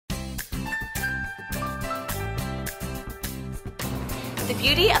The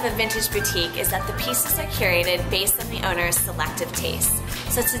beauty of a vintage boutique is that the pieces are curated based on the owner's selective taste.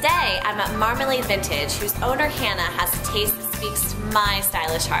 So today, I'm at Marmalade Vintage, whose owner Hannah has a taste that speaks to my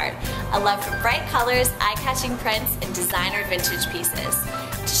stylish heart. A love for bright colors, eye-catching prints, and designer vintage pieces.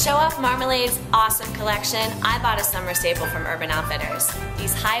 To show off Marmalade's awesome collection, I bought a summer staple from Urban Outfitters,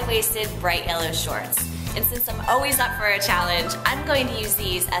 these high-waisted, bright yellow shorts. And since I'm always up for a challenge, I'm going to use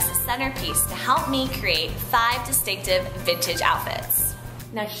these as a centerpiece to help me create 5 distinctive vintage outfits.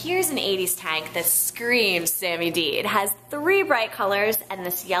 Now here's an 80s tank that screams Sammy D. It has 3 bright colors and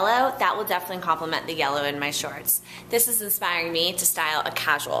this yellow, that will definitely complement the yellow in my shorts. This is inspiring me to style a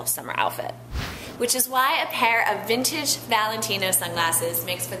casual summer outfit. Which is why a pair of vintage Valentino sunglasses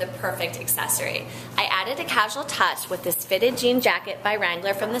makes for the perfect accessory. I added a casual touch with this fitted jean jacket by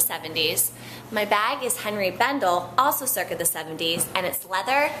Wrangler from the 70s. My bag is Henry Bendel, also circa the 70s, and its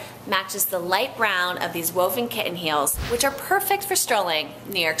leather matches the light brown of these woven kitten heels, which are perfect for strolling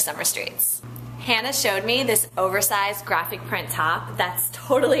New York summer streets. Hannah showed me this oversized graphic print top that's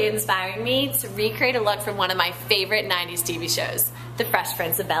totally inspiring me to recreate a look from one of my favorite 90s TV shows, The Fresh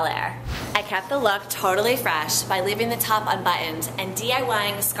Prince of Bel-Air. I kept the look totally fresh by leaving the top unbuttoned and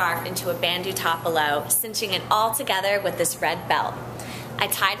DIYing a scarf into a bandeau top below, cinching it all together with this red belt. I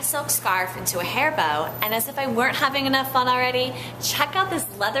tied a silk scarf into a hair bow, and as if I weren't having enough fun already, check out this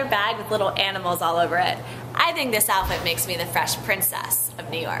leather bag with little animals all over it. I think this outfit makes me the fresh princess of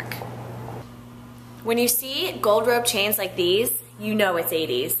New York. When you see gold rope chains like these, you know it's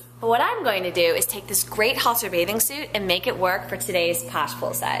 80s. But what I'm going to do is take this great halter bathing suit and make it work for today's posh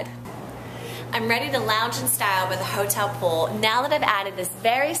poolside. I'm ready to lounge in style by the hotel pool now that I've added this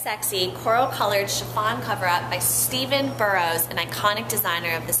very sexy coral-colored chiffon cover-up by Stephen Burrows, an iconic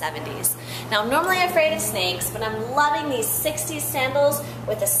designer of the 70s. Now, I'm normally afraid of snakes, but I'm loving these 60s sandals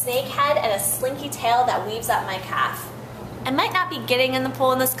with a snake head and a slinky tail that weaves up my calf. I might not be getting in the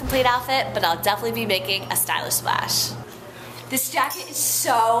pool in this complete outfit, but I'll definitely be making a stylish splash. This jacket is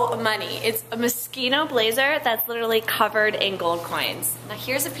so money. It's a Moschino blazer that's literally covered in gold coins. Now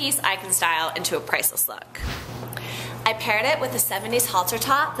here's a piece I can style into a priceless look. I paired it with a 70s halter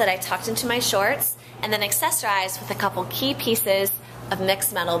top that I tucked into my shorts and then accessorized with a couple key pieces of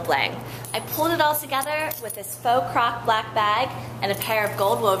mixed metal bling. I pulled it all together with this faux croc black bag and a pair of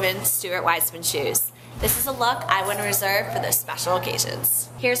gold woven Stuart Weitzman shoes. This is a look I want to reserve for those special occasions.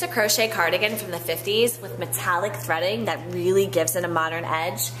 Here's a crochet cardigan from the 50s with metallic threading that really gives it a modern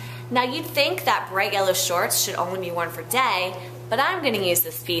edge. Now you'd think that bright yellow shorts should only be worn for day, but I'm going to use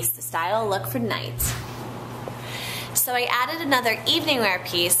this piece to style a look for night. So I added another evening wear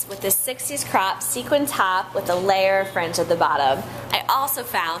piece with this 60s crop sequin top with a layer of fringe at the bottom. I also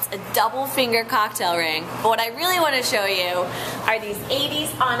found a double finger cocktail ring, but what I really want to show you are these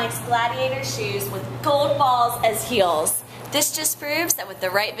 80s Onyx Gladiator shoes with gold balls as heels. This just proves that with the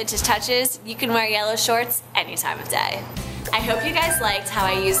right vintage touches, you can wear yellow shorts any time of day. I hope you guys liked how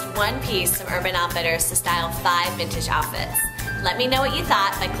I used one piece from Urban Outfitters to style 5 vintage outfits. Let me know what you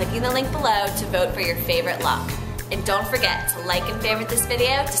thought by clicking the link below to vote for your favorite look. And don't forget to like and favorite this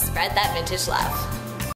video to spread that vintage love.